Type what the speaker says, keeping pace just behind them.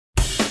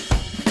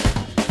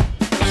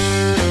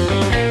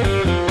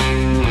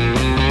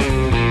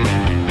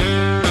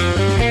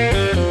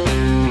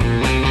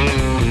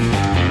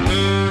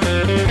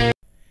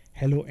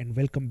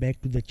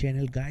back to the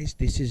channel, guys.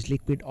 This is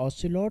Liquid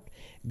Ocelot.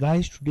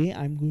 Guys, today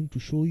I'm going to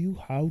show you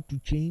how to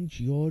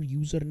change your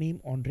username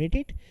on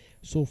Reddit.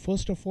 So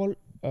first of all,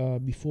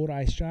 before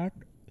I start,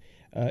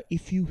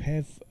 if you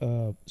have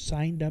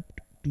signed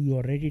up to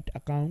your Reddit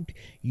account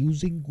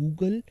using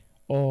Google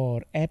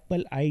or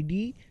Apple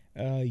ID,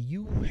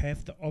 you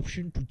have the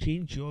option to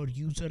change your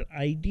user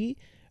ID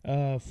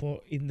for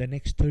in the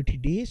next 30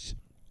 days.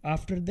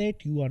 After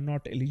that, you are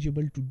not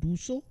eligible to do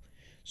so.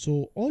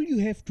 So all you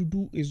have to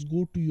do is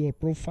go to your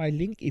profile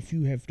link if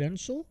you have done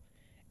so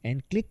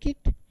and click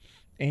it,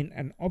 and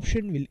an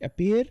option will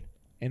appear.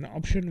 An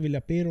option will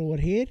appear over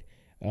here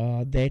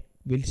that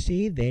will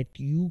say that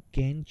you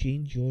can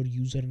change your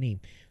username.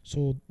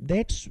 So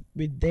that's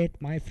with that,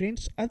 my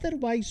friends.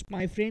 Otherwise,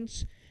 my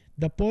friends,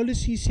 the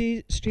policy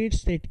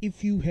states that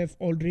if you have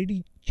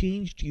already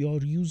changed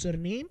your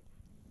username,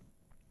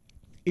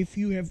 if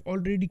you have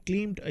already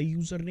claimed a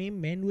username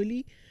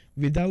manually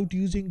without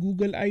using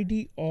Google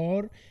ID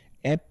or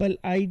Apple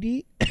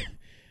ID,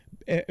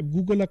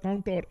 Google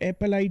account or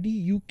Apple ID,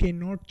 you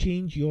cannot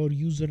change your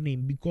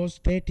username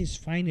because that is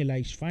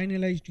finalized.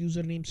 Finalized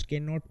usernames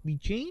cannot be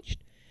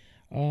changed.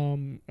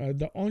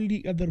 The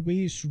only other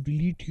way is to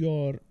delete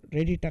your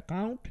Reddit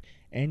account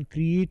and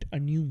create a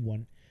new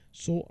one.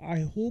 So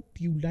I hope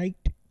you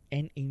liked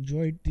and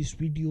enjoyed this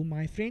video,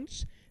 my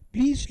friends.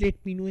 Please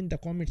let me know in the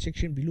comment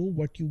section below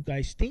what you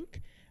guys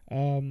think,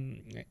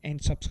 and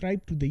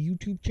subscribe to the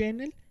YouTube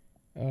channel.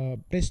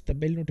 Press the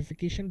bell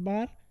notification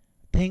bar.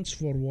 Thanks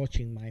for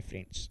watching, my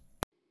friends.